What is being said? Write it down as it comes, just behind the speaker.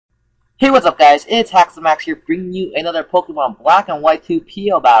Hey, what's up guys, it's Haxamax here bringing you another Pokemon Black and White 2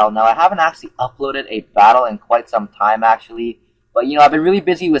 PO battle. Now, I haven't actually uploaded a battle in quite some time actually, but I've been really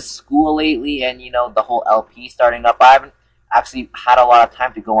busy with school lately and the whole LP starting up. I haven't actually had a lot of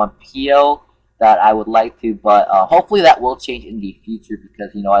time to go on PO that I would like to, but hopefully that will change in the future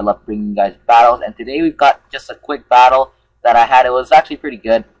because I love bringing you guys battles. And today we've got just a quick battle that I had. It was actually pretty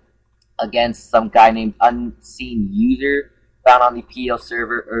good against some guy named UnseenUser. Found on the PO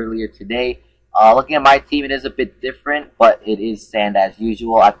server earlier today. Looking at my team, it is a bit different, but it is sand as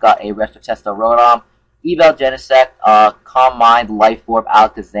usual. I've got a Restochester Rotom, Weavile Genesect, Calm Mind, Life Orb,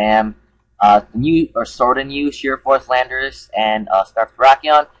 Alakazam, Sword and U, Sheer Force Landorus, and Scarf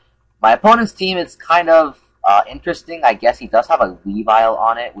Terrakion. My opponent's team is kind of interesting. I guess he does have a Weavile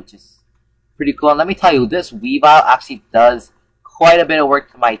on it, which is pretty cool. And let me tell you, this Weavile actually does quite a bit of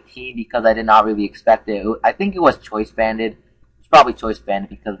work to my team because I did not really expect it. I think it was choice banded. Probably choice banned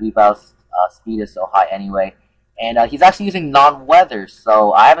because Weavile's speed is so high anyway. And he's actually using non-weather,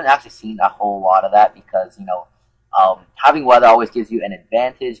 so I haven't actually seen a whole lot of that because, having weather always gives you an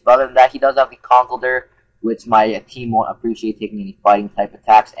advantage. But other than that, he does have the Conkeldurr, which my team won't appreciate taking any fighting type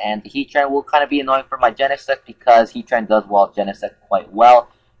attacks. And the Heatran will kind of be annoying for my Genesect because Heatran does wall Genesect quite well.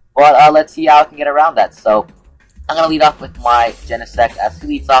 But let's see how I can get around that. So I'm going to lead off with my Genesect as he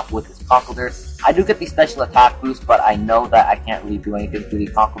leads off with his Conkeldurr. I do get the special attack boost, but I know that I can't really do anything to the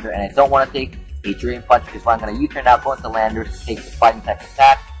Conkeldurr, and I don't want to take a Drain Punch, which is why I'm going to U-turn out, go into Landorus to take the fighting type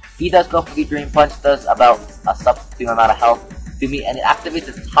attack. He does go for the Drain Punch, does about a substitute amount of health to me, and it activates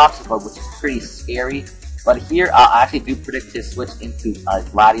his Toxic Orb, which is pretty scary. But here, I actually do predict his switch into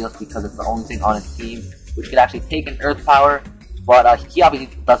Latios because it's the only thing on his team which could actually take an Earth Power. But he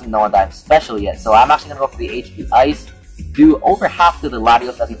obviously doesn't know that I'm special yet, so I'm actually going to go for the HP Ice. Do over half to the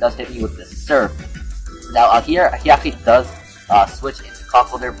Latios as he does hit me with the Surf. Now here he actually does switch into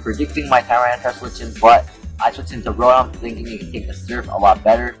Conkeldurr, predicting my Tyranitar switching, but I switch into Rotom thinking it can take the Surf a lot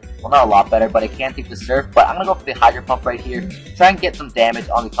better. Well, not a lot better, but it can take the Surf. But I'm gonna go for the Hydro Pump right here, try and get some damage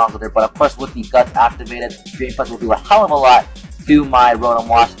on the Conkeldurr. But of course, with the Guts activated, Drain Punch will do a hell of a lot to my Rotom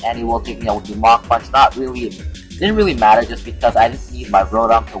Wash, and he will take me out with the Mach Punch. Didn't really matter just because I didn't need my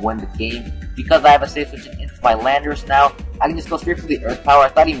Rotom to win the game. Because I have a safe switch into my Landorus now, I can just go straight for the Earth Power. I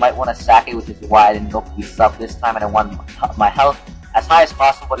thought he might want to sack it, which is why I didn't go for the sub this time, and I want my health as high as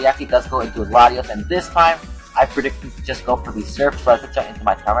possible, but he actually does go into Latios, and this time, I predict him to just go for the Surf, so I switch out into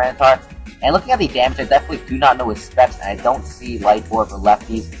my Tyranitar. And looking at the damage, I definitely do not know his specs, and I don't see Life Orb or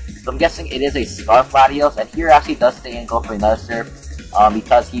Lefties, so I'm guessing it is a Scarf Latios, and here actually does stay and go for another Surf,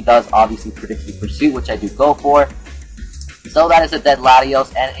 because he does obviously predict the Pursuit, which I do go for. So that is a dead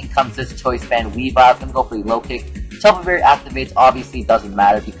Latios, and in comes this choice band Weavile. I'm going to go for the Low Kick. Shelter Berry activates, obviously doesn't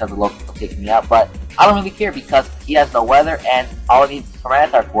matter because the Low Kick will take me out, but I don't really care because he has no weather, and all I need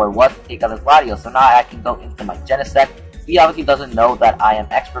Tyranitar for was to take out his Latios. So now I can go into my Genesect. He obviously doesn't know that I am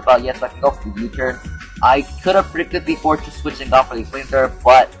Expert Belt yet, so I can go for the U-turn. I could have predicted the Fortress switch and gone for the Flamethrower,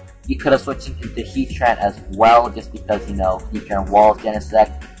 but he could have switched into Heatran as well, just because, Heatran walls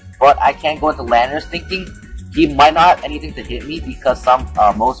Genesect. But I can't go into Landorus thinking he might not have anything to hit me because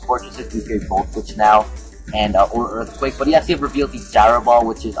most Fortresses do carry Volt Switch now, and or Earthquake, but he actually revealed the Gyro Ball,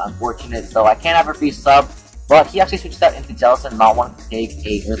 which is unfortunate, so I can't have a free sub. But he actually switched out into Jellicent, not wanting to take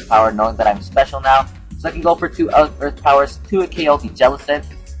a Earth Power, knowing that I'm special now. So I can go for 2 Earth Powers to KO the Jellicent,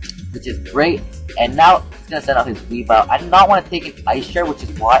 which is great. And now he's going to send out his Weavile. I did not want to take an Ice Share, which is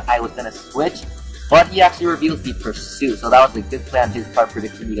why I was going to switch, but he actually reveals the Pursuit, so that was a good play on his part,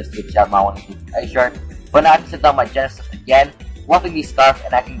 predicting me to switch out, not wanting to take the Ice Share. But now I can send out my Genesect again, fluffing the Scarf,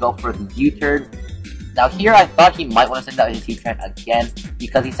 and I can go for the U-turn. Now here I thought he might want to send out his Heatran again,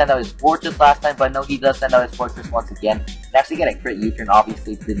 because he sent out his Fortress last time, but no, he does send out his Fortress once again. And actually get a crit U-turn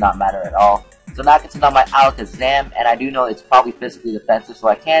obviously did not matter at all. So now I can send out my Alakazam, and I do know it's probably physically defensive, so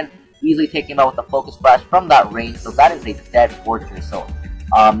I can easily take him out with the Focus Splash from that range, so that is a dead Fortress. So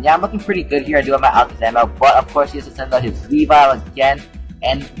yeah, I'm looking pretty good here. I do have my Alakazam out, but of course he has to send out his Weavile again.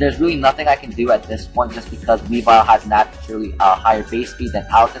 And there's really nothing I can do at this point just because Weavile has naturally a higher base speed than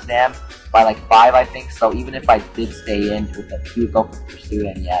Alakazam by like 5, I think. So even if I did stay in with a few go for Pursuit,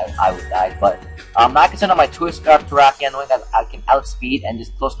 and yeah, I would die. But now I can send out my Choice Scarf Terrakion, knowing that I can outspeed and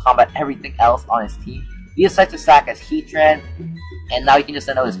just close combat everything else on his team. He decides to sack as Heatran, and now he can just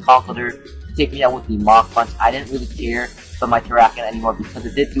send out his Conkeldurr to take me out with the Mach Punch. I didn't really care for my Terrakion anymore because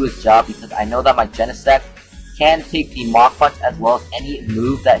it did do its job, because I know that my Genesect can take the Mach Punch as well as any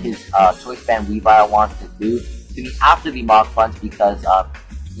move that his Choice Band Weavile wants to do to me after the Mach Punch, because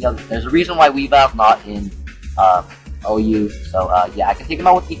there's a reason why Weavile's not in OU. So yeah, I can take him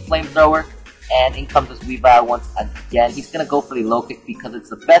out with the Flamethrower, and in comes this Weavile once again. He's gonna go for the low kick because it's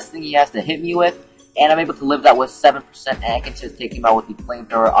the best thing he has to hit me with, and I'm able to live that with 7%, and I can just take him out with the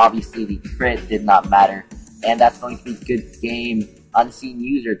flamethrower. Obviously, the crit did not matter, and that's going to be good game.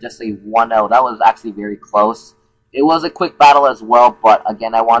 UnseenUser, just a 1-0. That was actually very close. It was a quick battle as well, but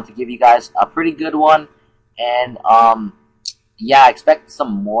again, I want to give you guys a pretty good one, and yeah, expect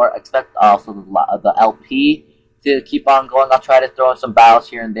some more. Expect also the LP to keep on going. I'll try to throw in some battles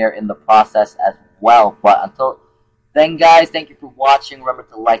here and there in the process as well. But until then, guys, thank you for watching. Remember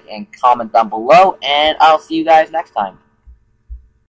to like and comment down below, and I'll see you guys next time.